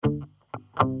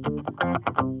Hey,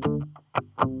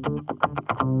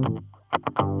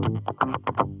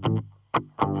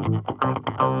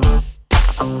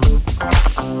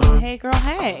 girl,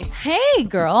 hey. Hey,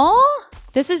 girl.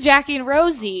 This is Jackie and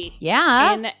Rosie.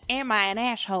 Yeah. And am I an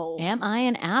asshole? Am I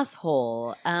an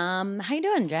asshole? How you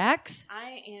doing, Jax?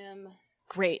 I am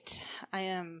great. I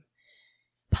am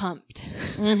pumped.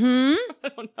 Mm-hmm. I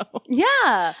don't know.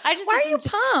 Yeah. Why are you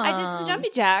pumped? I did some jumpy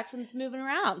jacks and it's moving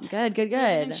around. Good.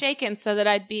 And shaking so that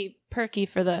I'd be perky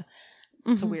for the...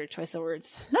 It's a weird choice of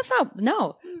words. That's not...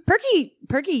 No.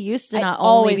 Perky used to I not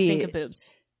always only be... think of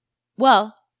boobs.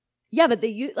 Well, yeah, but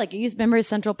you used remember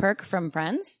Central Perk from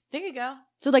Friends? There you go.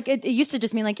 So like it used to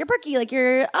just mean like you're perky, like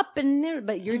you're up and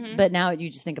but now you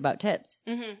just think about tits.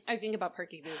 Mm-hmm. I think about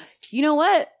perky boobs. You know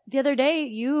what? The other day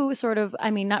you sort of, I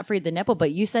mean, not freed the nipple,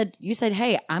 but you said,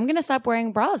 hey, I'm gonna stop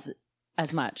wearing bras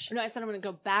as much. No, I said I'm going to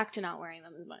go back to not wearing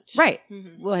them as much. Right.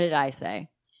 Mm-hmm. What did I say?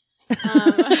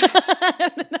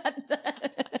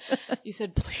 You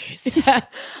said please. Yeah.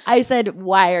 I said,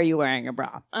 why are you wearing a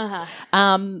bra?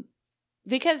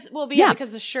 Because it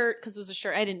was a shirt,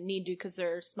 I didn't need to because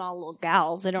they're small little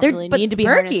gals. They don't really need to be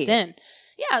harnessed in.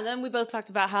 Yeah, then we both talked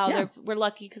about how we're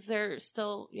lucky because they're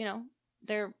still,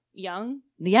 they're young.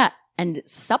 Yeah, and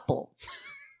supple.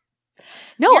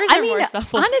 No, Yours are more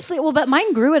supple. Honestly, but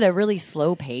mine grew at a really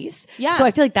slow pace. Yeah. So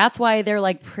I feel like that's why they're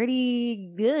like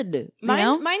pretty good.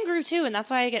 Mine grew too, and that's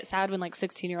why I get sad when like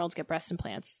 16-year-olds get breast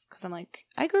implants because I'm like,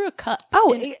 I grew a cup.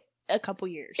 Oh, a couple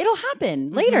years. It'll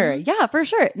happen later. Yeah, for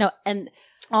sure. No, and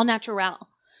all natural.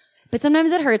 But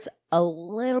sometimes it hurts a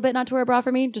little bit not to wear a bra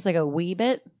for me, just like a wee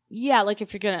bit. Yeah, like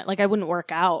if you're gonna, like I wouldn't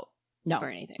work out or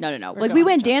anything. No. Like we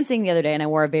went dancing the other day and I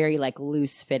wore a very like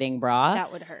loose fitting bra.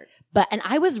 That would hurt. And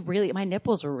my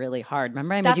nipples were really hard.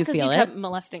 Remember I made you feel it? That's because you kept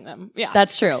molesting them. Yeah.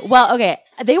 That's true. Well, okay.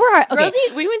 They were hard. Okay.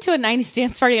 Rosie, we went to a 90s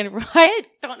dance party and I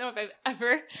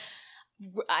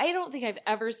don't think I've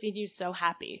ever seen you so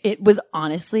happy. It was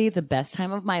honestly the best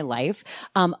time of my life.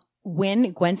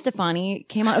 When Gwen Stefani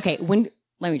came out,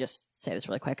 let me just say this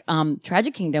really quick.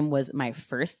 Tragic Kingdom was my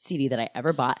first CD that I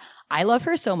ever bought. I love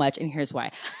her so much, and here's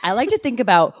why. I like to think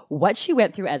about what she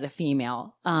went through as a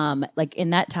female, like in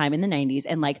that time in the 90s,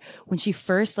 and like when she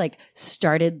first like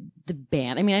started the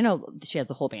band. I mean, I know she has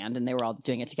the whole band and they were all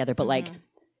doing it together, but like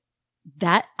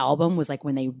that album was like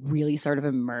when they really sort of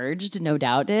emerged, No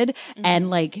Doubt did. Mm-hmm.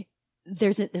 And like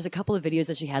there's a couple of videos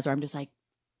that she has where I'm just like,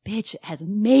 bitch has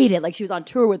made it. Like she was on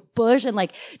tour with Bush and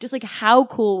like, just like how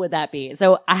cool would that be?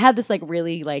 So I had this like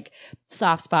really like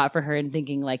soft spot for her and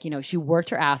thinking like, she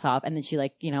worked her ass off and then she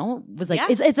like, was like,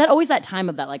 it's that always that time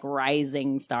of that like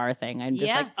rising star thing. I'm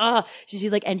just like,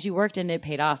 she's like, and she worked and it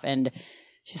paid off. And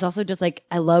she's also just like,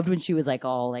 I loved when she was like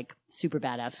all like super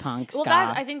badass punk. Well,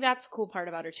 I think that's the cool part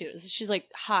about her too. Is she's like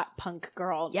hot punk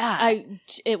girl. Yeah.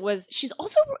 She's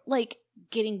also like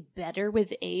getting better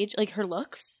with age, like her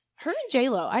looks. Her and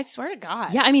J-Lo, I swear to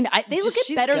God. Yeah, I mean, they look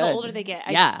better good. the older they get.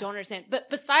 I don't understand. But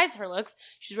besides her looks,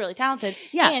 she's really talented.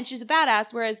 Yeah. And she's a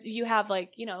badass, whereas you have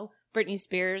like, Britney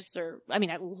Spears I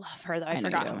love her though. I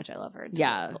forgot how much I love her.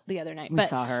 The other night. We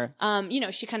saw her.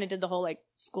 She kind of did the whole like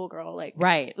schoolgirl, like,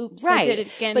 right. Oops, I did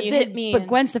it again. You hit me. But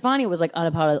Gwen Stefani was like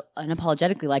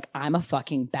unapologetically like, I'm a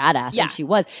fucking badass. Yeah. And she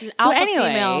was. She's an alpha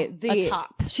female, a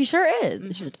top. She sure is.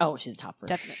 Mm-hmm. She's a top for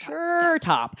definite sure.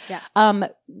 Top. Yeah.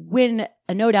 When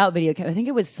a No Doubt video came, I think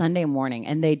it was Sunday morning,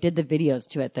 and they did the videos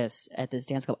to at this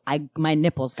dance club. My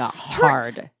nipples got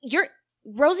hard.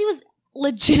 Rosie was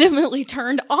legitimately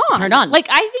turned on. Like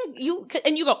I think you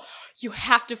go, you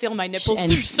have to feel my nipples.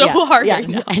 They're so hard. Yeah, right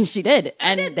now. And she did.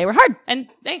 And they were hard. And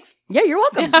thanks. Yeah, you're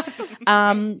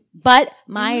welcome. But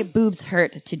my boobs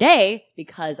hurt today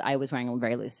because I was wearing a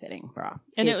very loose fitting bra.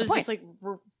 And it was just like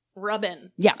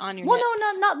rubbing on your nips.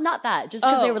 No, not that. Just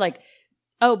because they were like,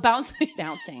 bouncing.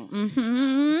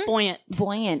 Mm-hmm.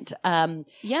 Buoyant. And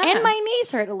my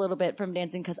knees hurt a little bit from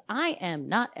dancing because I am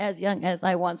not as young as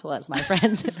I once was, my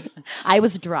friends. I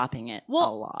was dropping it a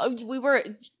lot. We were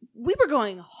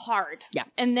going hard. Yeah.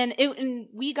 And then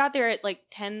we got there at like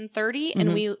 10:30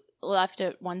 and we left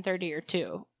at 1:30 or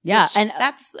 2. Yeah. And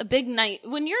that's a big night.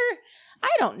 When I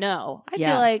don't know. I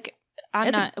feel like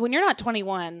when you're not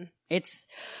 21. It's,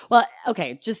 well,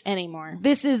 okay, just anymore.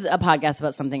 This is a podcast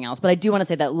about something else, but I do want to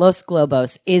say that Los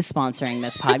Globos is sponsoring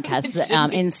this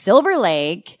podcast in Silver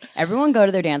Lake. Everyone go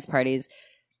to their dance parties.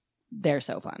 They're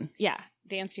so fun. Yeah.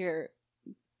 Dance your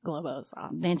Globos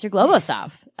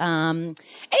off.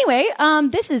 Anyway,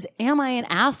 this is Am I an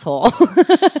Asshole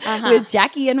with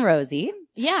Jackie and Rosie.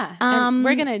 Yeah. And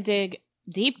we're going to dig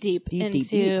deep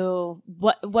into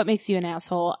what makes you an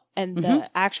asshole. And the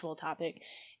actual topic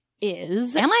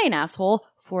is, am I an asshole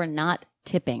for not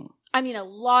tipping? I mean, a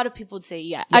lot of people would say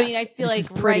yes. I mean, I feel like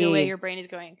right away your brain is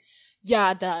going,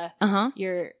 yeah, duh.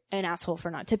 You're an asshole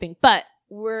for not tipping. But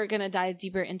we're going to dive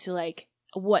deeper into like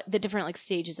what the different like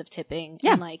stages of tipping.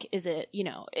 Yeah. And like, is it, you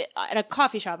know, at a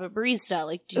coffee shop, a barista,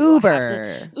 like do you have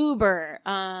to Uber,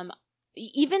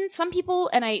 even some people,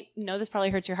 and I know this probably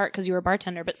hurts your heart because you were a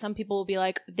bartender, but some people will be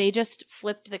like, they just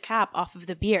flipped the cap off of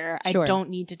the beer. Sure. I don't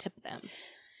need to tip them.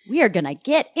 We are gonna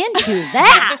get into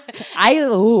that.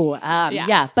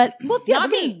 But well,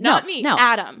 not me.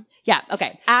 Adam. Yeah,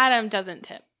 okay. Adam doesn't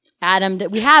tip. Adam,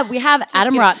 we have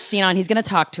Adam Rothstein on. He's going to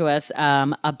talk to us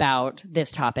about this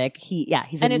topic. He's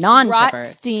a non-tipper.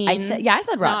 Rothstein. I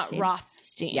said Rothstein. Not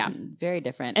Rothstein. Yeah, very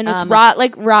different. And it's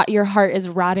rot. Your heart is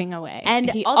rotting away. And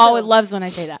he always loves when I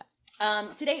say that.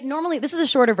 Today, normally, this is a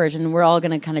shorter version. We're all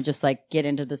going to kind of just like get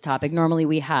into this topic. Normally,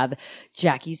 we have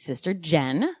Jackie's sister,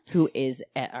 Jen, who is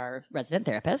our resident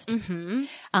therapist.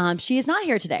 Mm-hmm. She is not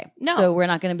here today. No. So we're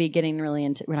not going to be getting we're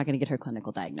not going to get her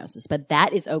clinical diagnosis, but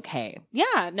that is okay.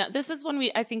 Yeah. No, this is one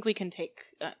I think we can take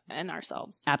in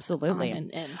ourselves. Absolutely.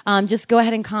 Just go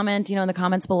ahead and comment, in the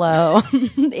comments below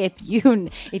if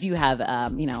you have,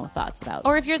 thoughts about.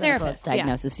 Or if you're a therapist.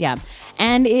 Diagnosis. Yeah.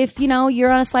 And if,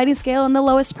 you're on a sliding scale and the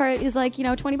lowest part is like,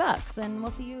 $20, then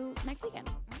we'll see you next weekend.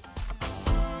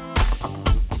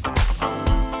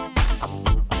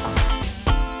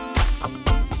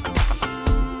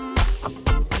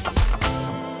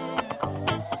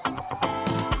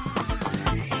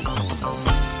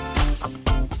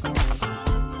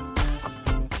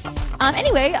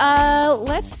 Anyway,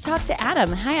 let's talk to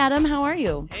Adam. Hi, Adam. How are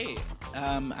you? Hey.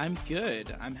 I'm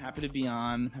good. I'm happy to be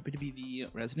on. I'm happy to be the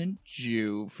resident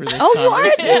Jew for this conversation. You are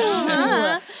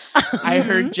a Jew. I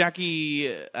heard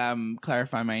Jackie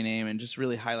clarify my name and just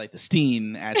really highlight the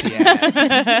Steen at the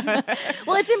end.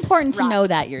 Well, it's important to know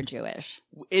that you're Jewish.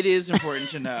 It is important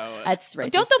to know. That's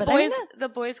racist. Don't the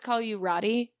boys call you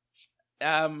Roddy?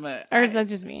 Or is that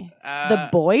just me? The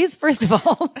boys, first of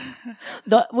all.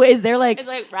 Is there like... It's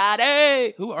like,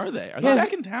 Roddy! Who are they? Are they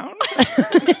back in town?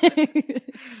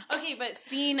 Okay, but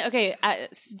Steen,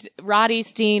 Roddy,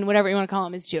 Steen, whatever you want to call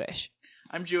him, is Jewish.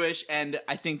 I'm Jewish, and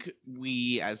I think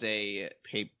we, as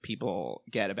people,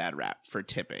 get a bad rap for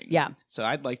tipping. Yeah. So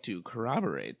I'd like to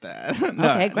corroborate that.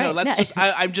 Okay, great. No,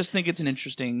 I just think it's an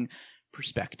interesting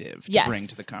perspective to bring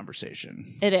to the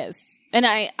conversation. It is. And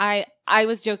I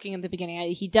was joking in the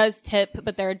beginning. He does tip,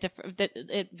 but there are different.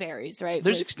 It varies, right?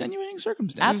 There's extenuating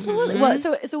circumstances. Absolutely. Mm-hmm.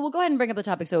 Well, so we'll go ahead and bring up the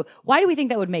topic. So why do we think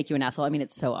that would make you an asshole? I mean,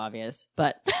 it's so obvious,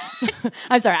 but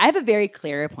I'm sorry. I have a very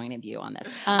clear point of view on this.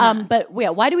 But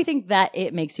yeah, why do we think that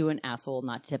it makes you an asshole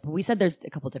not to tip? We said there's a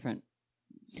couple different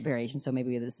variations, so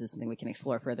maybe this is something we can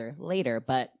explore further later.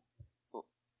 But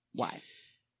why?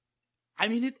 I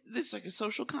mean, it's like a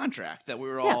social contract that we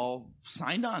were all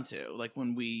signed on to, like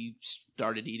when we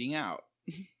started eating out.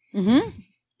 Mm-hmm.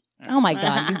 Oh my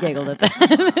God, you giggled at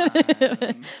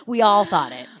that. We all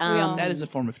thought it. That is a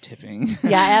form of tipping.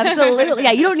 Yeah, absolutely.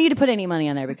 Yeah, you don't need to put any money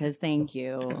on there because thank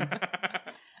you.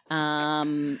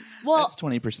 Well, that's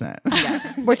 20%.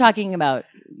 Yeah, we're talking about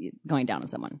going down on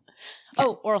someone. Okay.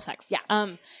 Oh, oral sex.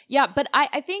 Yeah. Yeah, but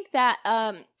I think that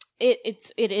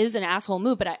it is an asshole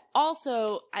move, but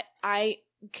I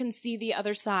can see the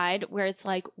other side where it's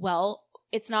like, well,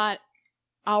 it's not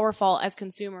our fault as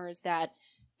consumers that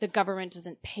the government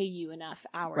doesn't pay you enough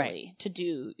hourly to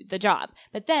do the job.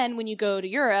 But then when you go to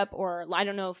Europe, or I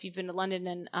don't know if you've been to London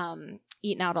and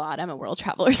eaten out a lot. I'm a world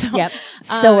traveler, so yep.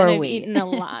 So are I've we. Eaten a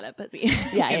lot of pussy.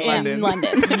 in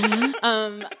London.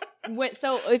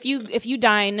 So if you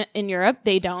dine in Europe,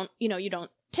 you don't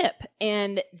tip,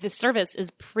 and the service is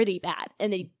pretty bad,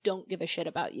 and they don't give a shit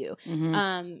about you.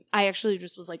 Mm-hmm. I actually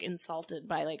just was like insulted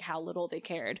by like how little they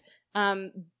cared.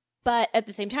 But at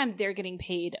the same time, they're getting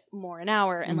paid more an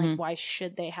hour, and like, why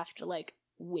should they have to like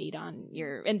wait on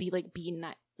and be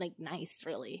nice,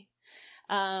 really?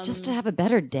 Just to have a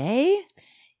better day?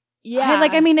 Yeah.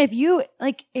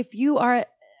 If you are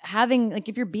having, like,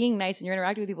 if you're being nice and you're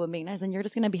interacting with people and being nice, then you're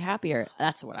just going to be happier.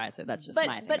 That's what I say. That's just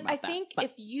my thing. But I think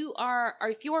if you are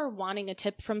wanting a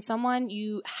tip from someone,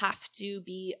 you have to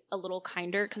be a little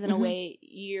kinder, because in a way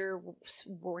you're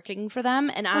working for them.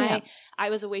 And I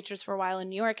was a waitress for a while in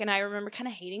New York, and I remember kind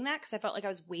of hating that because I felt like I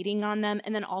was waiting on them.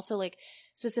 And then also, like,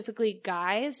 specifically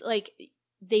guys, like,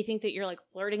 they think that you're like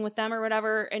flirting with them or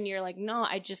whatever, and you're like, no,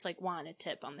 I just like want a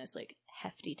tip on this like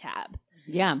hefty tab.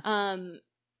 Yeah.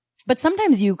 But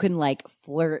sometimes you can like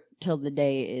flirt till the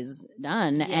day is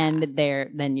done, and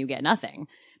then you get nothing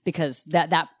because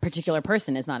that particular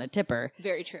person is not a tipper.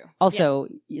 Very true. Also,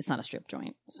 it's not a strip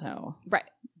joint, so right.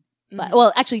 But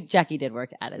well, actually, Jackie did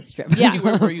work at a strip. Yeah,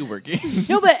 where were you working?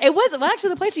 No, but it was actually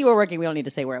the place you were working. We don't need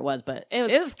to say where it was, but it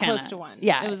was close to one.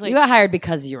 Yeah, it was like you got hired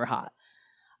because you were hot.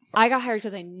 I got hired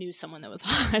because I knew someone that was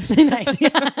hot. Nice.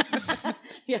 Yeah.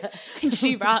 Yeah. And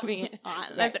she brought me on.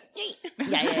 Right.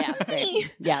 Yeah.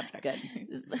 Great. Yeah, good.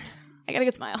 I got a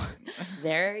good smile.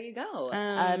 There you go.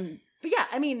 But yeah,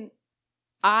 I mean,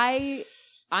 I'm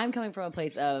coming from a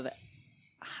place of,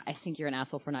 I think you're an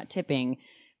asshole for not tipping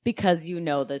because you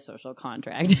know the social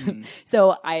contract. Mm.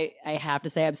 So I have to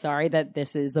say I'm sorry that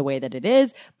this is the way that it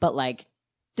is, but like,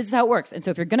 this is how it works. And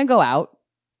so if you're going to go out,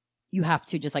 you have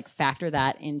to just like factor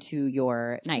that into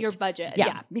your night. Your budget.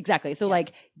 Yeah, exactly. So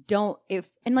like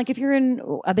if you're in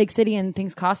a big city and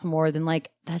things cost more, then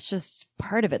like that's just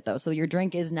part of it though. So your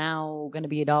drink is now going to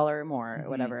be $1 more or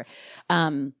whatever.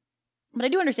 But I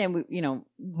do understand,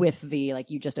 with the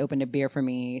like you just opened a beer for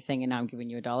me thing and now I'm giving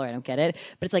you $1. I don't get it.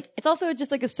 But it's like, it's also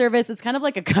just like a service. It's kind of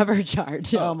like a cover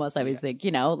charge almost, I always think,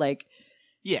 like.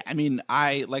 Yeah, I mean,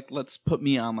 let's put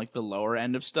me on like the lower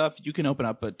end of stuff. You can open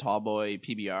up a tall boy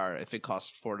PBR if it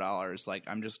costs $4. Like,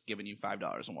 I'm just giving you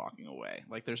 $5 and walking away.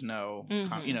 Like, there's no,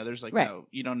 there's like no,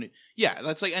 you don't. Yeah,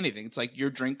 that's like anything. It's like your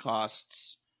drink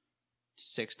costs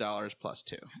 $6 plus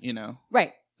 $2.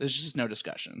 Right. There's just no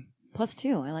discussion. Plus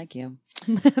 $2. I like you.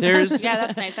 There's yeah,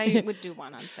 that's nice. I would do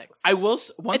 1 on 6. I will.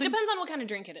 It depends on what kind of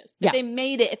drink it is. Yeah. If they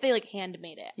made it, if they like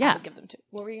handmade it, I would give them 2.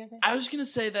 What were you gonna say? I was gonna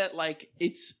say that like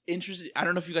it's interesting. I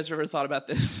don't know if you guys have ever thought about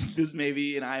this. This may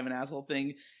be an I am an asshole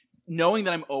thing. Knowing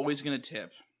that I'm always gonna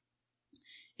tip.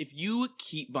 If you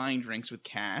keep buying drinks with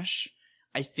cash,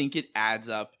 I think it adds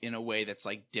up in a way that's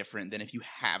like different than if you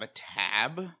have a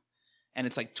tab and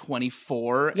it's like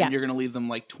 24 and you're gonna leave them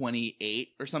like 28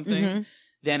 or something. Mm-hmm.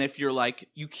 Then if you're like,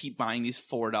 you keep buying these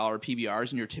 $4 PBRs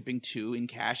and you're tipping 2 in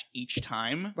cash each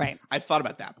time. Right. I've thought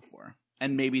about that before.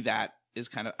 And maybe that is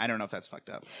kind of, I don't know if that's fucked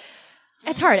up.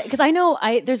 It's hard because I know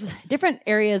there's different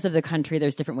areas of the country.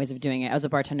 There's different ways of doing it. I was a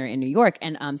bartender in New York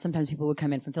and sometimes people would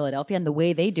come in from Philadelphia and the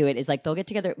way they do it is like they'll get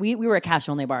together. We were a cash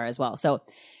only bar as well. So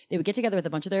they would get together with a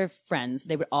bunch of their friends.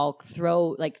 They would all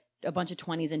throw like a bunch of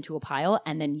 20s into a pile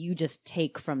and then you just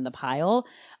take from the pile.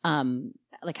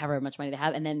 Like however much money they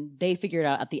have, and then they figure it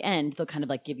out at the end. They'll kind of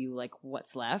like give you like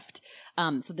what's left.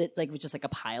 So that like it was just like a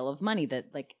pile of money that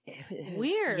like it was,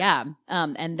 weird. Yeah.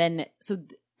 And then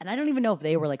and I don't even know if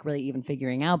they were like really even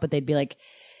figuring out, but they'd be like,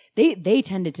 they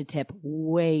tended to tip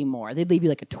way more. They'd leave you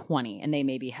like a 20, and they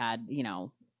maybe had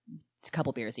a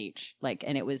couple beers each. Like,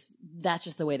 and that's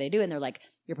just the way they do it. And they're like,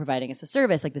 you're providing us a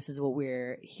service. Like this is what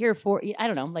we're here for. I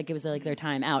don't know. Like it was like their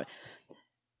time out,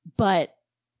 but.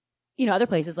 Other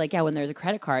places like, when there's a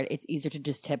credit card, it's easier to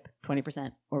just tip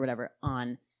 20% or whatever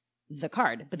on the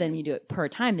card. But then you do it per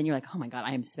time, then you're like, oh my God,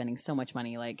 I am spending so much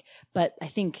money. Like, but I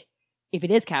think if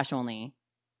it is cash only,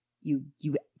 you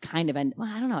kind of end,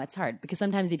 I don't know. It's hard because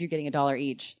sometimes if you're getting $1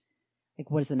 each,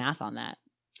 like what is the math on that?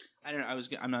 I don't know.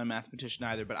 I'm not a mathematician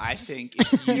either, but I think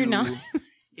if you, you're not.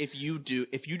 if you do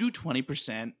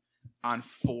 20% on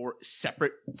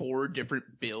 4 different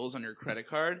bills on your credit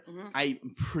card,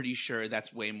 I'm pretty sure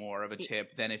that's way more of a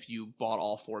tip than if you bought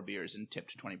all 4 beers and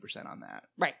tipped 20% on that.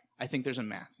 Right. I think there's a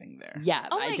math thing there. Yeah.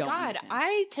 Oh my God. Understand.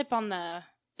 I tip on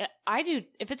I do,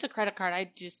 if it's a credit card,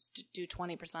 I just do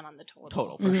 20% on the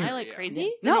total. For sure. Am I like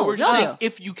crazy? Yeah. No, we're just saying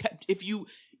if you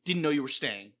didn't know you were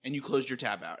staying and you closed your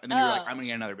tab out and then you were like, I'm going to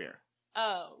get another beer.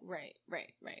 Oh, right.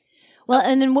 Well,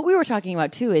 and then what we were talking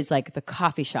about too is like the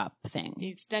coffee shop thing. The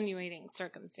extenuating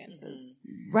circumstances.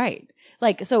 Mm-hmm. Right.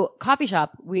 Like, so coffee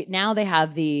shop, now they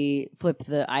have the flip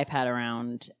the iPad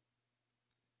around.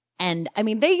 And I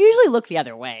mean, they usually look the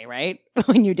other way, right?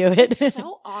 When you do it. It's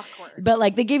so awkward. But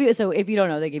like they give you, so if you don't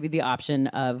know, they give you the option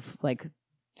of like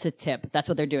to tip. That's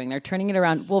what they're doing. They're turning it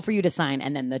around, well, for you to sign,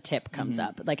 and then the tip comes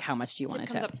up. Like, how much do you want to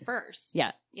tip? It comes up first.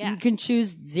 Yeah. Yeah. You can choose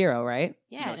 0, right?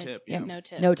 Yeah. No tip. Yeah. No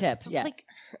tip. No tips. It's like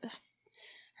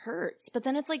hurts. But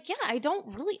then it's like, I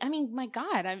don't really, I mean, my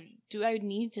God, do I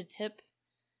need to tip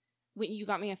when you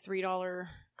got me a $3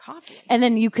 coffee? And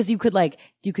then you could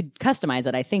customize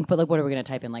it, I think, but like, what are we going to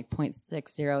type in? Like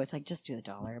 0.60? It's like, just do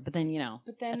 $1. But then,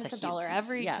 But then it's $1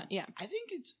 every time. Yeah. I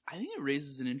think it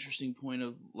raises an interesting point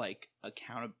of like I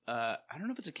don't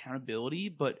know if it's accountability,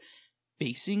 but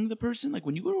facing the person. Like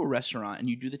when you go to a restaurant and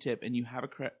you do the tip and you have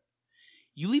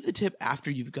you leave the tip after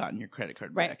you've gotten your credit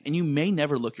card back, and you may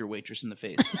never look your waitress in the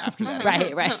face after that.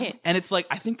 Right. And it's like,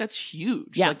 I think that's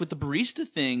huge. Yeah. Like with the barista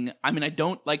thing, I mean,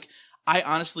 I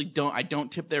honestly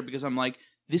don't tip there because I'm like,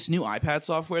 this new iPad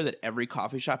software that every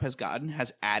coffee shop has gotten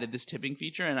has added this tipping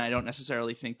feature, and I don't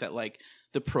necessarily think that like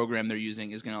the program they're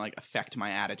using is going to like affect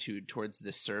my attitude towards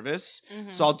this service.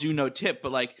 Mm-hmm. So I'll do no tip,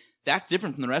 but like that's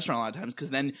different from the restaurant a lot of times because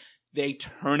then they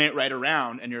turn it right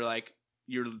around, and you're like,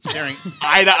 you're staring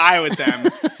eye to eye with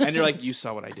them, and you're like, you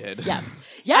saw what I did. Yeah.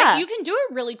 Yeah. You can do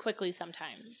it really quickly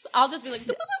sometimes. I'll just be like,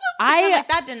 like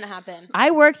that didn't happen.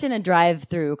 I worked in a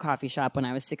drive-through coffee shop when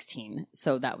I was 16.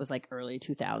 So that was like early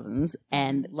 2000s.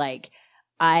 And like,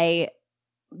 I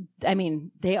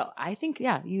mean, I think,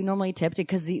 you normally tipped it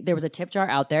because there was a tip jar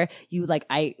out there.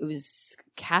 It was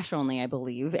cash only, I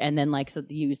believe. And then like, so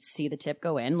you see the tip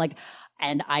go in, like,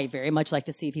 and I very much like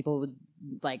to see people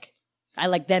like, I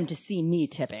like them to see me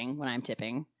tipping when I'm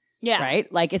tipping. Yeah.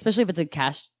 Right? Like, especially if it's a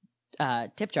cash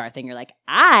tip jar thing, you're like,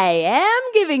 I am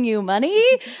giving you money.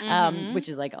 Which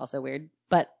is like also weird.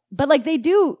 But like they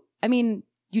do, I mean,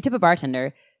 you tip a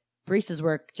bartender, baristas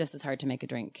work just as hard to make a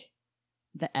drink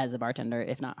as a bartender,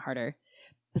 if not harder.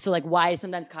 So like why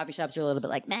sometimes coffee shops are a little bit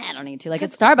like, I don't need to. Like at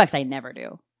Starbucks, I never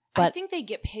do. But I think they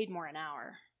get paid more an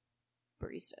hour,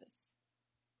 baristas.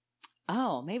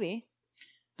 Oh, maybe.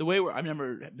 The way I've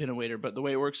never been a waiter, but the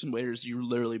way it works in waiters, you're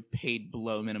literally paid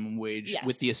below minimum wage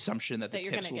with the assumption that the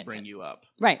tips will bring you up.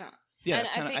 Right. Yeah,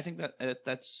 I think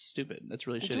that's stupid. That's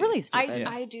really shitty. It's really stupid.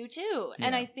 I do too. Yeah.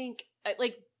 And I think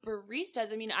like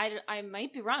baristas, I mean, I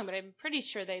might be wrong, but I'm pretty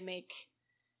sure they make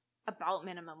about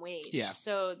minimum wage. Yeah.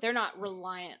 So they're not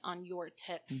reliant on your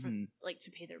tip for, like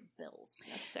to pay their bills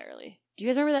necessarily. Do you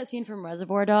guys remember that scene from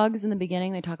Reservoir Dogs in the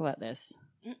beginning? They talk about this.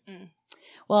 Mm-mm.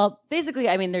 Well, basically,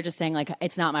 I mean, they're just saying like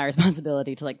it's not my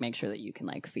responsibility to like make sure that you can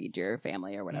like feed your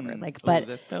family or whatever. Like, but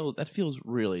that feels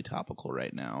really topical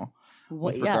right now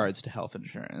with regards to health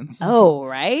insurance. Oh,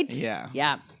 right.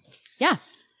 Yeah.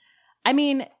 I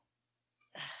mean,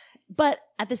 but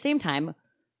at the same time,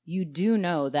 you do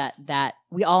know that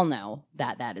we all know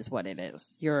that is what it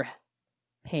is. You're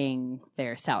paying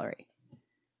their salary.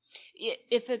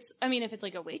 If it's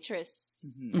like a waitress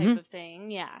type of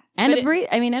thing, yeah. And a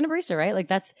barista, right? Like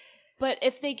that's. But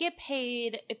if they get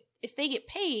paid, if they get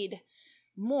paid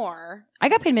more, I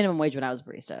got paid minimum wage when I was a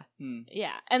barista.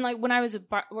 Yeah, and like when I was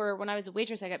a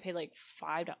waitress, I got paid like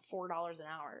 $4 an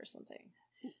hour or something.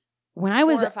 When I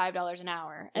was $5 an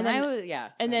hour,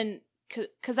 and then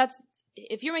because that's.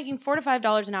 If you're making $4 to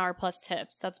 $5 an hour plus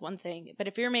tips, that's one thing. But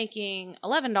if you're making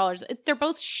 $11, they're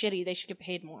both shitty. They should get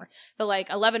paid more. But like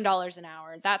 $11 an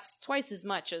hour, that's twice as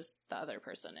much as the other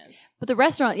person is. But the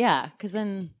restaurant, because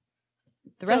then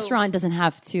the restaurant doesn't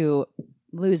have to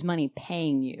lose money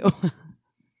paying you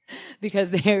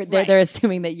because they're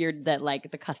assuming that like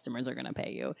the customers are going to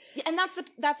pay you. Yeah, and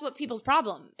that's what people's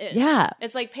problem is. Yeah,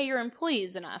 it's like pay your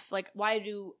employees enough. Like why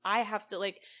do I have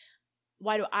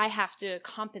to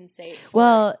compensate for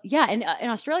Well, yeah, and in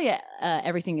Australia,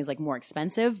 everything is like more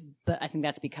expensive, but I think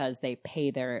that's because they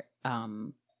pay their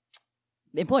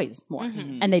employees more,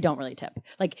 and they don't really tip.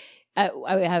 Like, I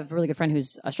have a really good friend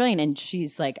who's Australian, and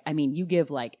she's like, I mean, you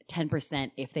give like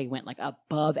 10% if they went like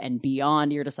above and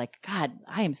beyond. You're just like, God,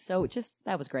 I am so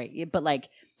that was great, but like,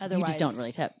 otherwise, you just don't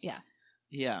really tip. Yeah,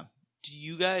 yeah. Do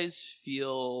you guys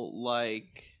feel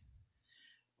like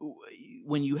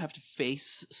when you have to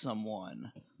face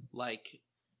someone, like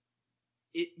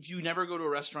if you never go to a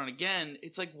restaurant again,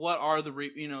 it's like, what are the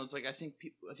it's like I think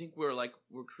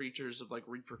we're creatures of like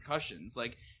repercussions.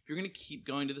 Like if you're gonna keep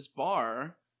going to this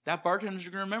bar, that bartender's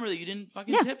gonna remember that you didn't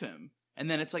fucking tip him, and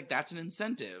then it's like that's an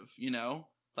incentive,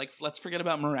 Like let's forget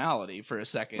about morality for a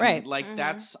second, right? Like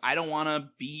I don't want to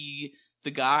be the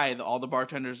guy that all the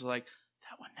bartenders are like,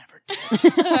 that one never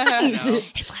tips.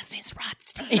 His last name's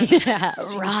Rodstein. Yeah,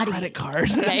 Roddy. Credit card.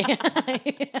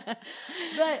 Yeah.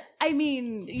 But I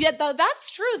mean,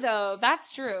 that's true though.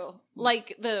 That's true.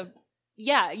 Like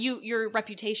your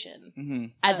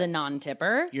reputation as a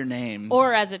non-tipper, your name,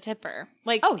 or as a tipper.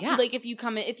 Like, like if you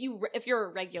come in, if you're a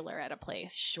regular at a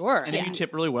place, sure. And if you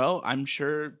tip really well, I'm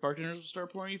sure bartenders will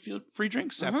start pouring you free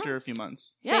drinks after a few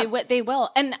months. Yeah, they will.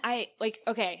 And I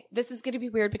okay, this is going to be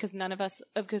weird because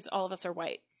because all of us are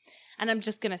white, and I'm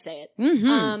just going to say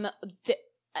it.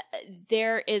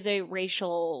 There is a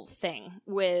racial thing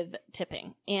with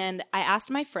tipping, and I asked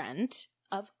my friend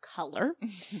of color,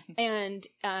 and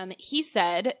he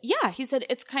said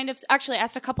it's kind of, actually I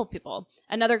asked a couple people.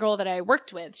 Another girl that I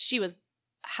worked with, she was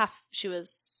half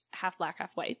black,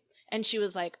 half white, and she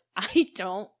was like, I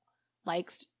don't like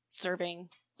serving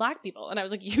black people. And I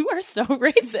was like, you are so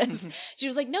racist. She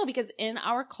was like, no, because in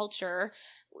our culture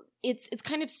it's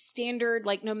kind of standard,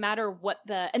 like no matter what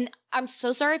and I'm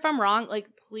so sorry if I'm wrong, like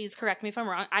please correct me if I'm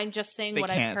wrong. I'm just saying what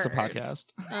I've heard. It's a podcast.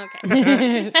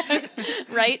 Okay.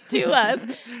 Right to us.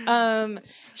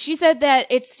 She said that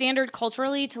it's standard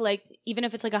culturally to like, even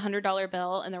if it's like $100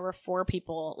 bill and there were 4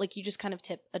 people, like you just kind of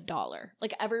tip $1.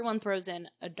 Like everyone throws in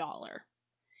 $1.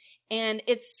 And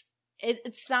it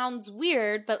sounds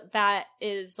weird, but that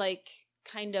is like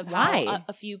kind of how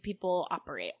a few people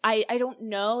operate. I don't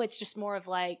know. It's just more of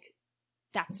like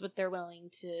that's what they're willing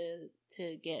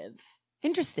to give.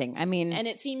 Interesting. I mean, and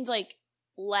it seems like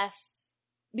less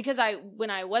because when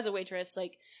I was a waitress,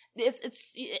 like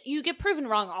it's you get proven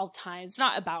wrong all the time. It's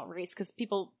not about race because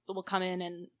people will come in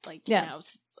and like you know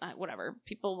whatever,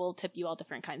 people will tip you all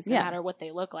different kinds no matter what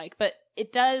they look like. But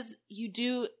you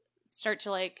do start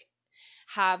to like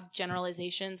have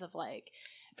generalizations of like,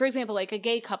 for example, like a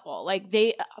gay couple, like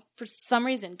they for some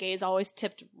reason gays always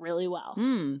tipped really well,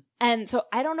 and so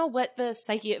I don't know what the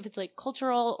psyche, if it's like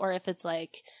cultural or if it's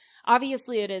like.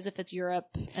 Obviously, it is if it's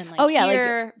Europe and like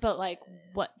here, like, but like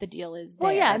what the deal is there.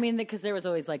 Well, yeah, I mean, because there was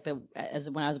always like as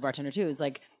when I was a bartender too, it was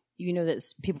like, you know, that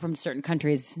people from certain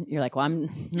countries, you're like, well, I'm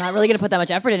not really going to put that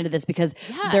much effort into this because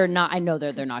they're not, I know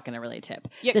they're not going to really tip.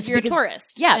 Yeah, you're a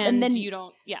tourist. Yeah, and then you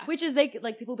don't, Which is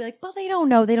like people will be like, well, they don't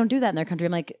know, they don't do that in their country.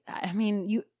 I'm like, I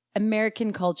mean,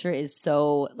 American culture is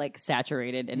so like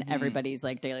saturated in everybody's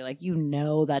like daily, like, you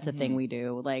know, that's a thing we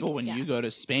do. Like, well, when you go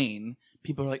to Spain,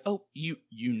 people are like, oh, you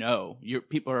know, your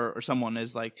people or someone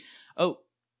is like, oh,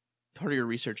 part of your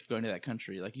research of going to that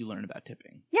country, like you learn about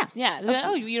tipping. Yeah.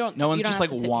 Oh, you don't. No one's you don't just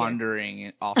like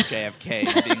wandering off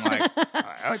JFK and being like,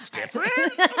 oh, it's different.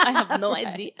 I have no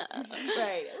idea.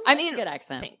 Right. I mean, good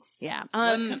accent. Thanks. Yeah.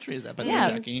 What country is that? By the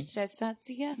way,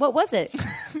 Jackie? What was it?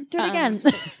 Do it again.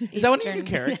 Is that one of your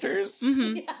characters?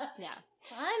 Mm-hmm. Yeah.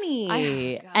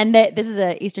 Funny. And this is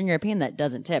an Eastern European that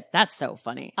doesn't tip. That's so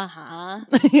funny.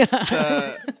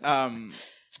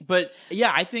 But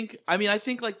yeah, I think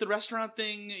like the restaurant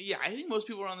thing, I think most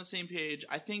people are on the same page.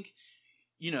 I think,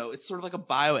 you know, it's sort of like a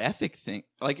bioethic thing.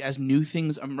 Like as new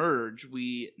things emerge,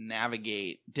 we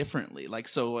navigate differently. Like,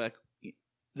 so like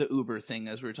the Uber thing,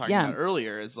 as we were talking about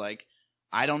earlier, is like,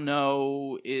 I don't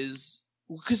know,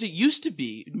 because it used to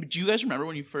be, do you guys remember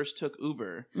when you first took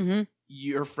Uber,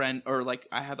 your friend, or like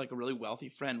I had like a really wealthy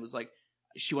friend was like,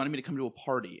 she wanted me to come to a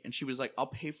party and she was like, I'll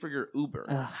pay for your Uber.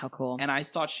 Oh, how cool. And I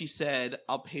thought she said,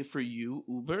 I'll pay for you,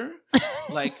 Uber?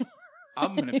 Like,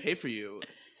 I'm going to pay for you.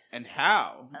 And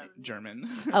how? German.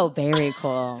 Oh, very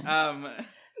cool.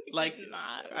 Like,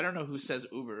 I don't know who says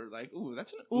Uber. Like, ooh,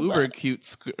 that's an Uber cute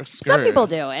skirt. Some people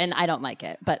do, and I don't like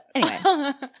it. But anyway.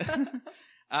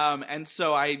 And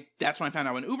so that's when I found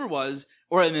out what Uber was.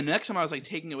 Or and then the next time I was like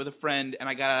taking it with a friend and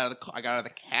I got out of the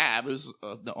cab. It was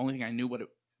the only thing I knew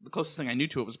the closest thing I knew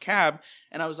to it was a cab.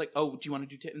 And I was like, oh, do you want to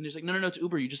do tip? And there's like, no, it's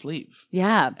Uber. You just leave.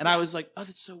 Yeah. And I was like, oh,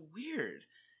 that's so weird.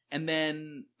 And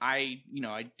then I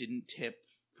didn't tip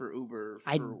for Uber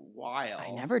for a while. I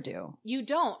never do. You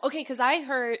don't? Okay, because I've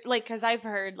heard like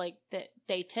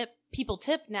that people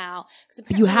tip now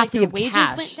because you have like, to their give wages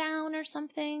cash. went down or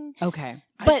something. Okay.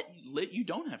 But you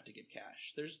don't have to give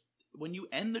cash. When you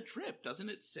end the trip, doesn't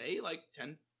it say like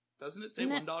 10? Doesn't it say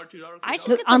 $1, $2, $3? I just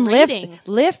get the on rating.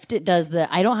 Lyft. It does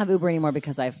I don't have Uber anymore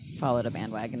because I followed a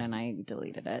bandwagon and I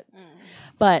deleted it.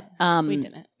 But we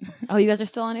didn't. Oh, you guys are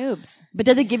still on Oobs. But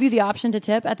does it give you the option to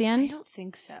tip at the end? I don't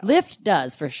think so. Lyft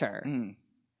does for sure.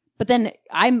 But then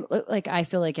I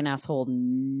feel like an asshole,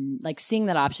 like seeing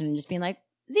that option and just being like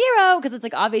 0 because it's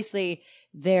like obviously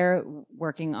they're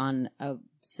working on a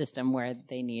system where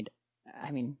they need,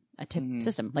 a tip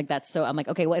system like that. So I'm like,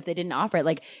 okay, well if they didn't offer it,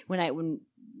 like when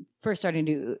first starting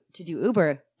to do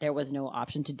Uber, there was no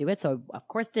option to do it, so of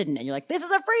course didn't. And you're like, this is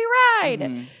a free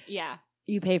ride. Yeah,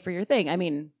 you pay for your thing.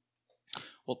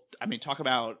 Talk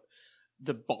about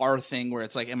the bar thing where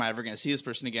it's like, am I ever going to see this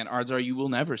person again? Odds are you will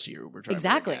never see your Uber driver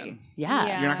exactly again.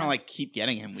 Yeah. You're not going to like keep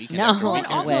getting him weekend no. after weekend.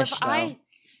 And also, wish, if I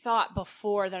thought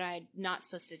before that I'm not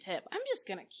supposed to tip, I'm just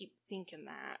going to keep thinking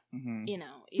that, you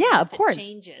know. Yeah, of course. It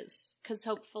changes because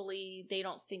hopefully they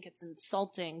don't think it's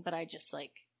insulting, but I just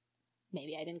like.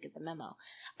 Maybe I didn't get the memo.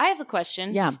 I have a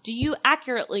question. Yeah. Do you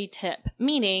accurately tip?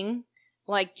 Meaning,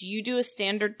 like, do you do a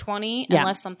standard 20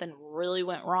 unless something really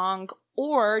went wrong?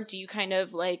 Or do you kind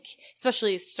of like,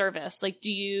 especially service, like, do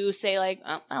you say like,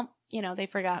 oh, well, you know, they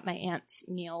forgot my aunt's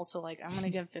meal, so like, I'm going to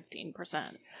give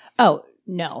 15%. Oh,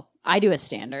 no. I do a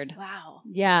standard. Wow.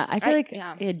 Yeah. I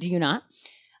feel do you not?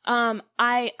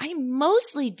 I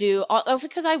mostly do, also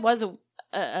because I was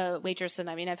a waitress, and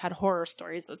I've had horror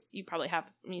stories, as you probably have.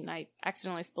 I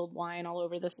accidentally spilled wine all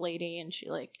over this lady and she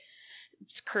like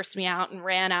just cursed me out and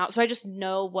ran out. So I just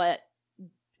know what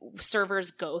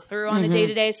servers go through on a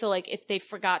day-to-day. So like if they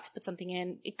forgot to put something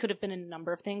in, it could have been a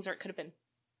number of things, or it could have been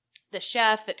the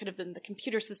chef, it could have been the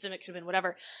computer system, it could have been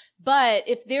whatever. But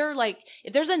if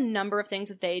there's a number of things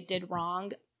that they did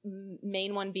wrong,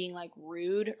 main one being like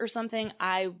rude or something,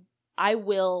 I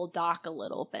will dock a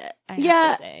little bit, I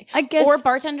have to say. I guess. Or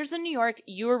bartenders in New York,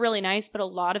 you were really nice, but a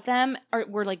lot of them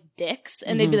were like dicks,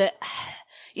 and they'd be like,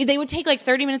 they would take like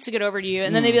 30 minutes to get over to you,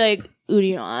 and then they'd be like, "Ooh, do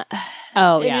you want?"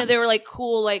 Oh, and, yeah. you know, they were like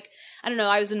cool, like I don't know.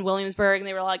 I was in Williamsburg, and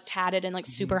they were like tatted and like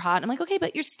super hot. And I'm like, okay,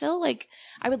 but you're still like,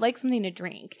 I would like something to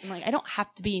drink. And like, I don't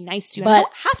have to be nice to you. But I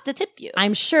don't have to tip you.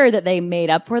 I'm sure that they made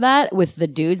up for that with the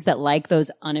dudes that like those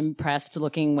unimpressed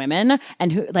looking women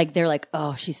and who like, they're like,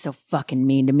 oh, she's so fucking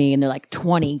mean to me. And they're like,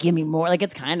 20, give me more. Like,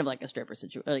 it's kind of like a stripper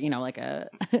situation, you know, like a,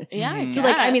 yeah. So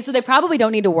like, I mean, so they probably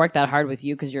don't need to work that hard with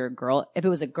you because you're a girl. If it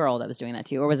was a girl that was doing that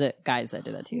to you, or was it guys that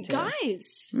did that to you too?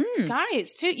 Guys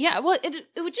too. Yeah. Well, it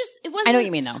wasn't. I know what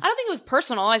you mean though. I don't think it was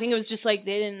personal. I think it was just like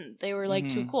they were like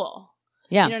too cool.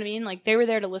 Yeah. You know what I mean? Like they were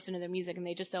there to listen to their music and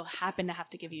they just so happened to have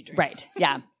to give you drinks. Right.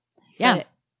 Yeah. Yeah.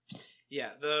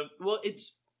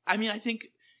 I think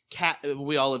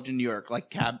we all lived in New York.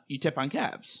 Like you tip on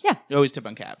cabs. Yeah. You always tip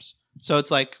on cabs. So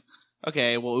it's like,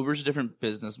 okay, well, Uber's a different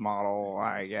business model,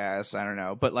 I guess. I don't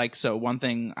know. But like, so one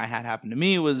thing I had happen to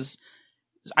me was,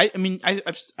 I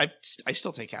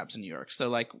still take cabs in New York. So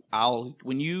like,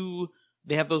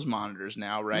 they have those monitors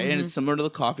now, right? And it's similar to the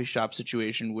coffee shop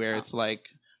situation where it's like,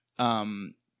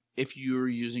 if you're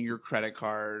using your credit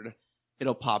card,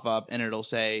 it'll pop up and it'll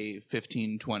say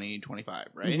 15, 20, 25,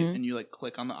 right? And you like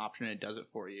click on the option and it does it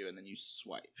for you and then you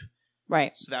swipe.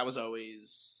 Right. So that was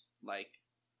always like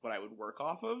what I would work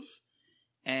off of.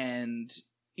 And,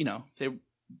 you know, they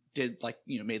did like,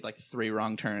 you know, made like 3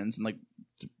 wrong turns and like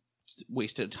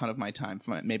wasted a ton of my time.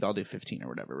 Maybe I'll do 15 or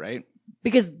whatever, right?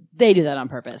 Because they do that on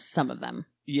purpose, some of them.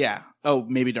 Yeah. Oh,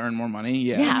 maybe to earn more money?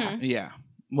 Yeah. Yeah. Yeah.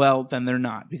 Well, then they're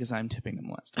not because I'm tipping them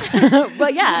less. Well,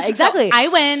 yeah, exactly. So I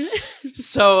win.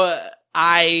 So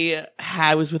I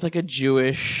was with like a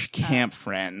Jewish camp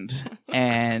friend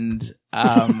and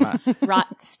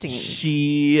Rotstein.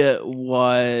 She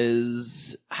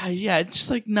was just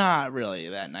like not really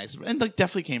that nice and like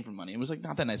definitely came from money. It was like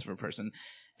not that nice of a person.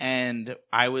 And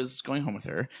I was going home with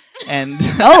her and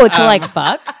to like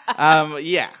fuck?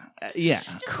 Yeah.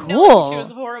 Cool. She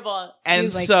was horrible. And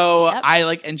was like, so yep. I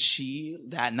like, and she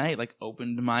that night like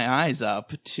opened my eyes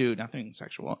up to nothing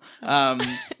sexual.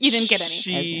 You didn't get any.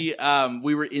 She,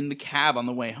 we were in the cab on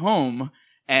the way home,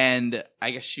 and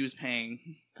I guess she was paying.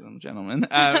 Because I'm a gentleman.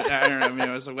 I don't know. I mean,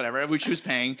 it was like whatever. She was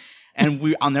paying,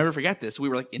 and I'll never forget this. We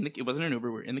were like it wasn't an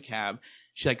Uber. We were in the cab.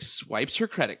 She like swipes her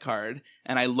credit card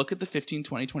and I look at the 15,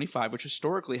 20, 25, which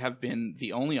historically have been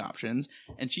the only options.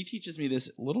 And she teaches me this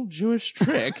little Jewish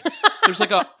trick. There's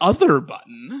like a other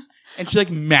button and she like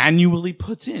manually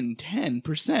puts in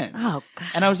 10%. Oh, God.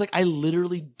 And I was like, I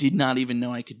literally did not even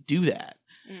know I could do that.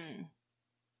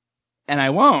 And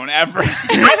I won't ever.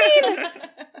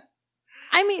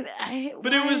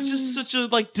 But it was just such a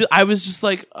like. I was just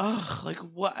like, ugh, like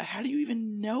what? How do you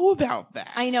even know about that?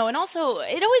 I know, and also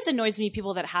it always annoys me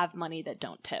people that have money that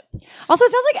don't tip. Also,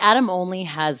 it sounds like Adam only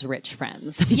has rich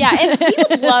friends. Yeah, and we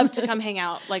would love to come hang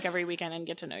out like every weekend and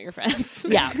get to know your friends.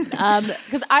 Yeah,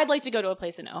 because I'd like to go to a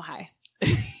place in Ojai.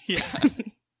 Yeah,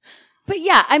 but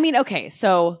yeah, I mean, okay,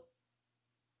 so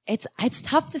it's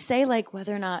tough to say like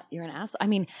whether or not you're an asshole. I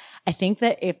mean, I think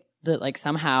that if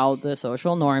somehow the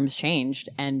social norms changed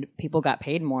and people got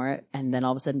paid more and then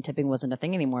all of a sudden tipping wasn't a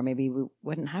thing anymore, maybe we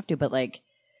wouldn't have to, but like,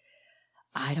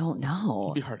 I don't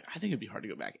know. it'd be hard. I think it'd be hard to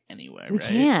go back anyway, We right?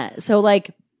 can't. So like,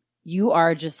 you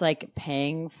are just like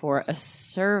paying for a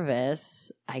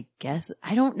service, I guess.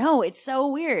 I don't know. It's so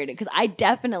weird because I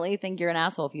definitely think you're an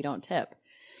asshole if you don't tip.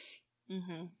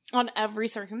 Mm-hmm. On every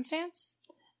circumstance?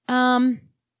 Okay,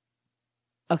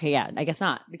 yeah, I guess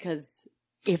not because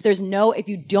if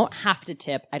you don't have to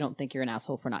tip, I don't think you're an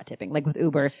asshole for not tipping. Like with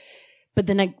Uber. But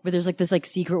then where there's like this like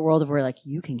secret world of where like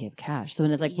you can give cash. So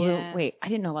then it's like, well, wait, I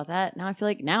didn't know about that. Now I feel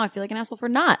like an asshole for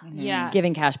not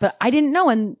giving cash. But I didn't know.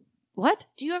 And what?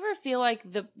 Do you ever feel like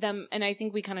them, and I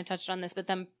think we kind of touched on this, but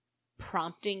them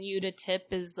prompting you to tip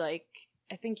is like,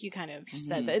 I think you kind of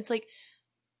said that it's like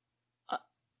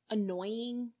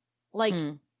annoying. Like,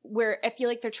 where I feel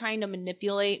like they're trying to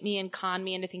manipulate me and con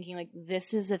me into thinking like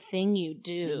this is a thing you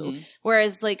do.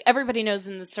 Whereas like everybody knows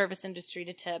in the service industry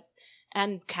to tip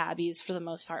and cabbies for the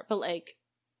most part. But like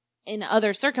in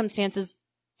other circumstances,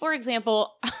 for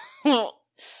example,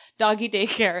 doggy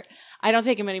daycare, I don't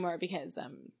take him anymore because I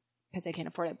can't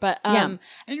afford it. But and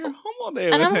you're home all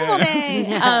day. And I'm home all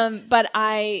day. But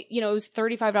it was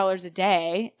 $35 a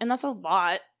day, and that's a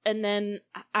lot. And then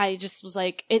I just was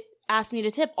like, it asked me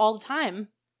to tip all the time.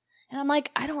 And I'm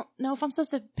like, I don't know if I'm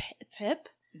supposed to tip.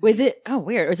 Was it? Oh,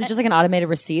 weird. Or is it just like an automated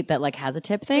receipt that like has a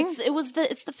tip thing?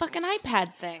 It's the fucking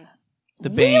iPad thing. The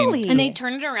Bane. Really? And they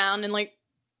turn it around and like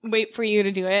wait for you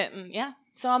to do it. And yeah.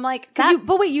 So I'm like,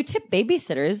 but wait, you tip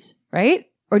babysitters, right?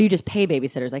 Or do you just pay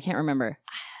babysitters? I can't remember.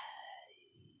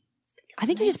 I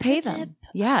think you just pay them. Tip?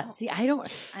 Yeah. See, I don't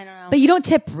know. But you don't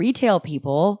tip retail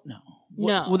people. No.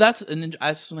 No. Well, that's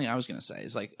something I was going to say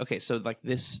is like, okay, so like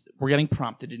this, we're getting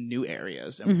prompted in new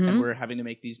areas and we're having to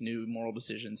make these new moral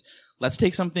decisions. Let's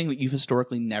take something that you've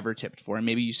historically never tipped for and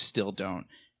maybe you still don't.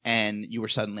 And you were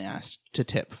suddenly asked to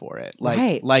tip for it.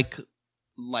 Like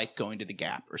going to the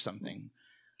Gap or something.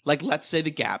 Like, let's say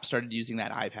the Gap started using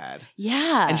that iPad.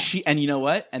 Yeah. And you know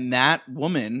what? And that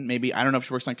woman, maybe, I don't know if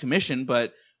she works on commission,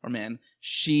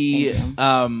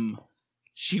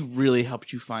 she really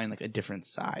helped you find like a different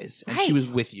size. And she was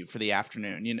with you for the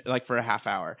afternoon, you know, like for a half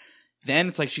hour. Then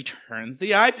it's like she turns the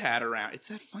iPad around. It's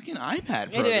that fucking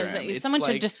iPad program. It is. Someone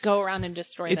should just go around and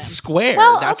destroy them. It's square.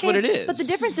 That's what it is. But the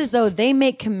difference is, though, they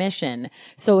make commission.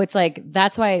 So it's like,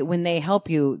 that's why when they help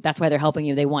you, that's why they're helping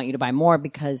you. They want you to buy more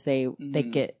because they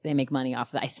make money off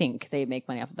of that. I think they make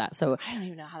money off of that. So I don't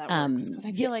even know how that works. Because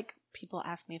I feel like people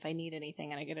ask me if I need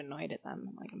anything and I get annoyed at them.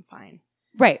 I'm like, I'm fine.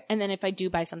 Right. And then if I do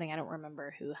buy something, I don't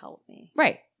remember who helped me.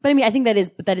 Right. But I mean, I think that is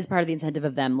part of the incentive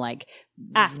of them, like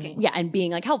asking. Yeah. And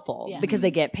being like helpful because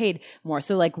they get paid more.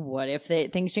 So like, what if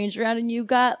things changed around and you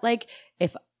got like,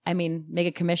 make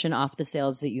a commission off the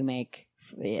sales that you make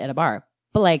at a bar,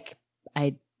 but like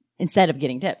instead of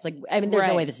getting tips, like, I mean, there's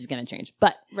no way this is going to change,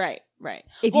 but right.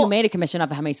 If you made a commission off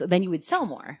of how many, then you would sell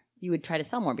more. You would try to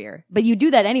sell more beer, but you do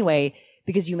that anyway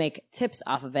because you make tips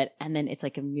off of it. And then it's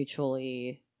like a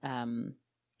mutually,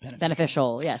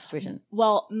 beneficial situation.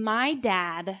 Well, my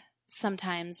dad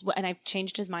sometimes, and I've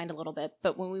changed his mind a little bit,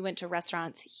 but when we went to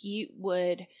restaurants, he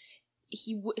wouldn't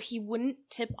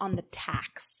tip on the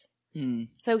tax.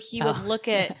 So he would look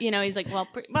at, he's like, well,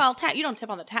 you don't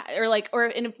tip on the tax,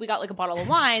 and if we got like a bottle of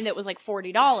wine that was like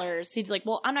 $40, he's like,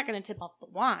 well, I'm not going to tip off the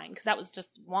wine because that was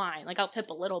just wine. Like I'll tip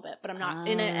a little bit, but I'm not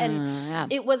in it.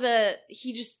 And it was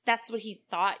that's what he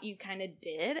thought you kind of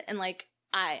did. And like,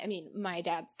 I mean, my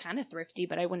dad's kind of thrifty,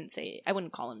 but I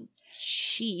wouldn't call him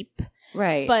cheap.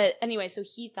 Right. But anyway, so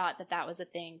he thought that was a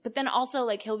thing. But then also,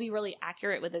 like, he'll be really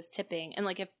accurate with his tipping. And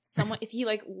like, if he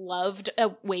like loved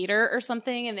a waiter or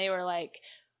something and they were like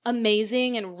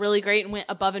amazing and really great and went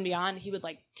above and beyond, he would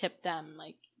like tip them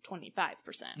like 25%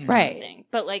 or something.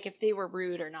 But like if they were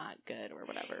rude or not good or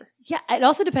whatever. Yeah. It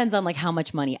also depends on like how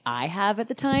much money I have at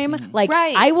the time. Like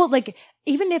I will like,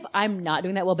 even if I'm not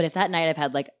doing that well, but if that night I've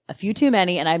had like a few too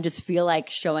many and I just feel like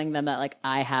showing them that like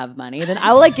I have money, then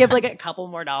I will like give like a couple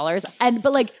more dollars.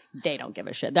 But like they don't give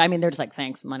a shit. I mean, they're just like,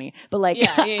 thanks, money. But like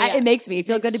it makes me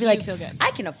feel good to be like,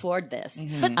 I can afford this.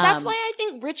 But that's why I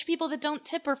think rich people that don't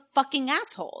tip are fucking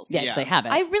assholes. Yeah, because they have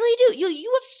it. I really do.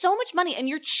 You have so much money and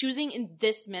you're choosing in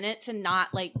this minute to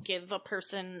not like give a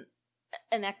person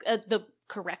the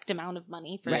correct amount of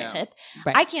money for a tip.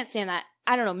 Right. I can't stand that.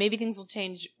 I don't know. Maybe things will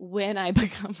change when I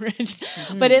become rich.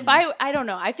 But if I don't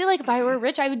know. I feel like if I were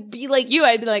rich, I would be like you.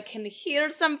 I'd be like, can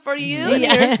here's some for you? And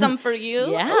here's some for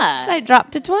you. Yeah. Oops, I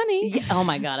dropped to 20. Yeah. Oh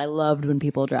my God. I loved when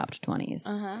people dropped 20s.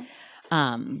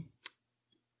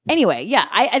 Anyway, yeah.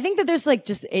 I think that there's like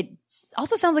it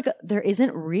also sounds like there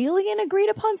isn't really an agreed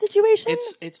upon situation.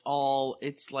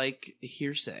 It's like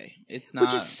hearsay. It's not.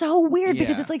 Which is so weird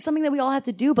because it's like something that we all have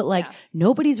to do, but like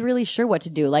nobody's really sure what to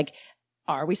do. Like,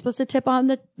 are we supposed to tip on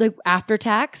the like after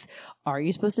tax? Are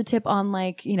you supposed to tip on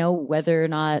like, whether or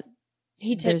not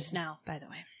he tips now, by the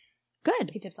way. Good.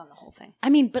 He tips on the whole thing. I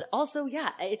mean, but also,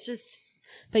 it's just,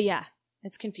 but yeah,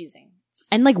 it's confusing.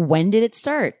 And like, when did it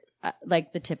start?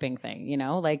 Like the tipping thing,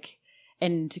 like,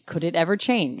 and could it ever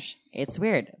change? It's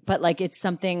weird, but like, it's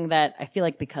something that I feel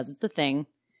like because it's the thing,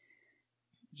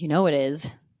 it is.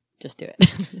 Just do it.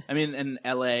 I mean, and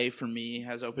LA for me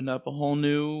has opened up a whole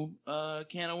new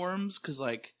can of worms because,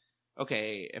 like,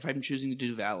 okay, if I'm choosing to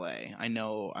do valet, I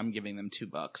know I'm giving them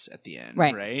 $2 at the end,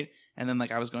 right? And then,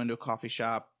 like, I was going to a coffee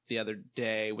shop the other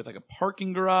day with like a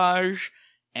parking garage,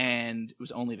 and it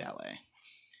was only valet,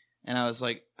 and I was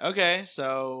like, okay,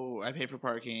 so I pay for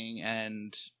parking,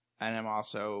 and I'm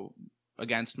also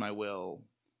against my will.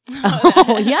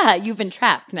 Oh yeah, you've been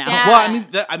trapped now. Yeah.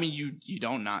 Well, I mean, you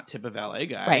don't not tip a valet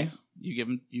guy, right? You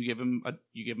give him a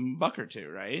 $1 or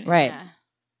 $2, right? Right. Yeah.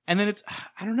 And then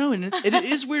I don't know, and it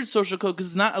is weird social code because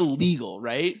it's not illegal,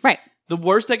 right? Right. The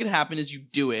worst that can happen is you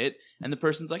do it, and the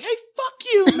person's like, "Hey, fuck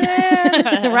you,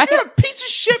 man! Right? You're a piece of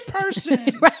shit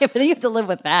person." Right, but then you have to live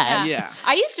with that. Yeah.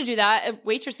 I used to do that at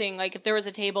waitressing. Like, if there was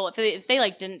a table, if they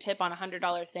like didn't tip on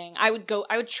 $100 thing, I would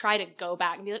try to go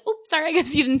baback and be like, "Oops, sorry, I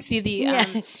guess you didn't see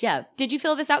the yeah. Did you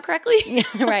fill this out correctly?" Yeah,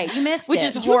 right, you missed which it.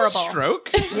 is Did horrible. You have a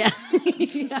stroke. Yeah,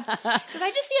 because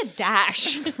I just see a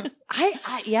dash.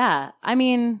 I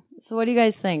mean, so what do you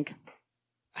guys think?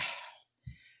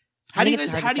 How do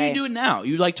you do it now?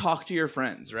 You like talk to your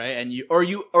friends, right? And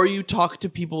you talk to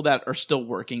people that are still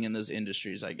working in those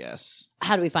industries, I guess.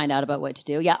 How do we find out about what to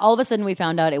do? Yeah, all of a sudden we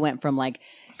found out it went from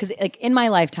because in my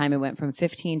lifetime it went from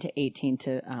 15 to 18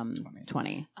 to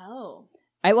 20. Oh.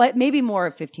 Maybe more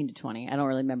of 15 to 20. I don't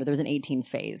really remember. There was an 18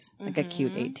 phase, like a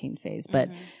cute 18 phase, but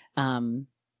 20,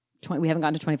 we haven't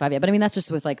gotten to 25 yet. But I mean, that's just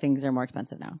with things are more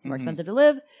expensive now. It's more expensive to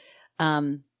live.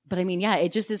 But I mean, yeah,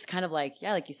 it just is kind of like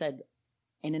you said,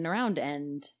 in and around,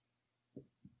 and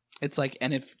it's like,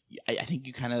 and if I think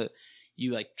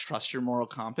you like trust your moral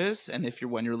compass, and if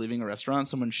when you're leaving a restaurant,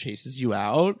 someone chases you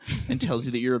out and tells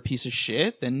you that you're a piece of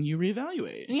shit, then you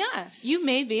reevaluate. Yeah, you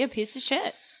may be a piece of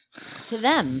shit to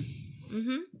them.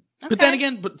 Mm-hmm. Okay. But then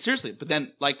again, seriously,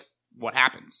 like, what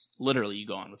happens? Literally, you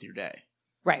go on with your day.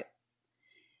 Right.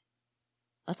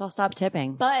 Let's all stop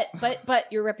tipping. But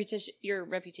your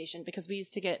reputation, because we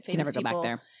used to get famous people. Can never go back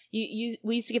there. We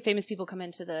used to get famous people come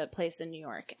into the place in New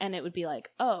York, and it would be like,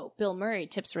 oh, Bill Murray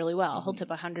tips really well. He'll tip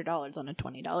 $100 on a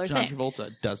 $20 John thing.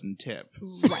 Travolta doesn't tip.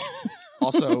 Right.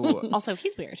 Also,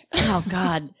 he's weird. Oh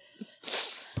God,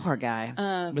 poor guy.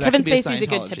 Kevin Spacey's a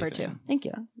good tipper too. Thank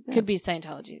you. Yeah. Could be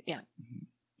Scientology. Yeah.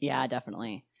 Yeah,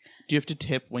 definitely. Do you have to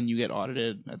tip when you get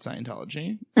audited at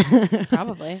Scientology?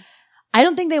 Probably. I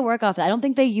don't think they work off that. I don't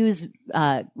think they use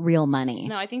real money.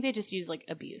 No, I think they just use like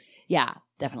abuse. Yeah,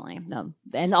 definitely. No,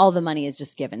 and all the money is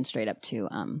just given straight up to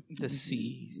the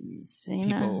C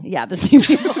people. Yeah, the C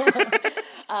people.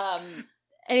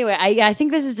 Anyway, I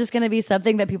think this is just going to be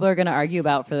something that people are going to argue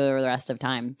about for the rest of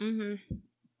time. Mm-hmm.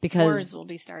 Because wars will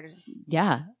be started.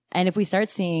 Yeah, and if we start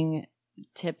seeing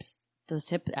those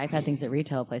tip iPad things at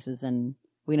retail places, then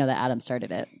we know that Adam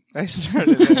started it. I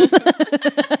started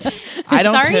it. I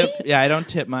don't tip. Yeah, I don't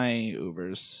tip my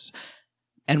Ubers.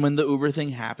 And when the Uber thing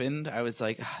happened, I was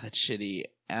like, that's shitty.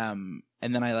 And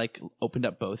then I opened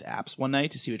up both apps one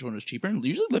night to see which one was cheaper. And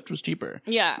usually Lyft was cheaper.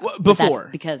 Yeah. Before.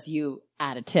 That's because you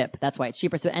add a tip. That's why it's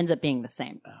cheaper. So it ends up being the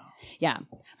same. Oh. Yeah.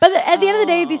 But at the end of the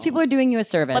day, these people are doing you a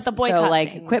service. But the boycott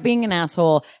thing. Quit being an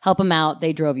asshole. Help them out.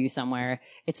 They drove you somewhere.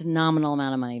 It's a nominal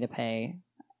amount of money to pay.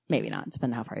 Maybe not.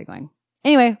 Depending on how far you're going.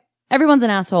 Anyway, everyone's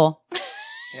an asshole.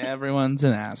 Everyone's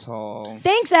an asshole.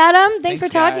 Thanks, Adam. Thanks for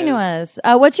talking to us.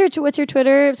 What's your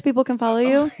Twitter so people can follow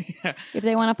you? Yeah. If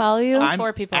they want to follow you? I'm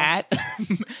 4 people. at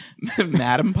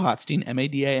Madam Potstein,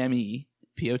 MADAME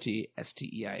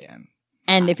POTSTEIN.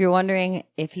 And if you're wondering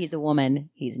if he's a woman,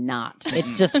 he's not.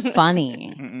 It's just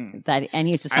funny. And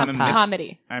he's just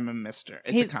comedy. I'm a mister.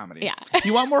 It's a comedy. Yeah. If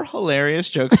you want more hilarious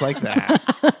jokes like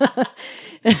that.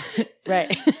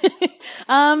 Right.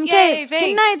 Okay.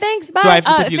 Good night. Thanks. Bye. Do I have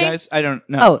to tip you guys? I don't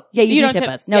know. Oh, yeah, you do tip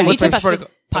us. No, you tip us for okay.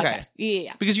 podcast.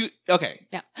 Yeah. Because okay.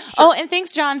 Yeah. Sure. Oh, and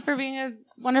thanks, John, for being a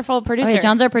wonderful producer. Okay,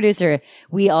 John's our producer.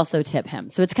 We also tip him.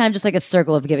 So it's kind of just like a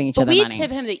circle of giving each other money. But we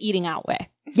tip him the eating out way.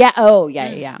 Yeah. Oh,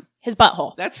 yeah. His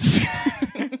butthole. That's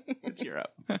it's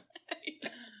Europe. Bye.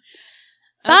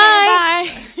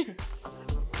 Okay, bye.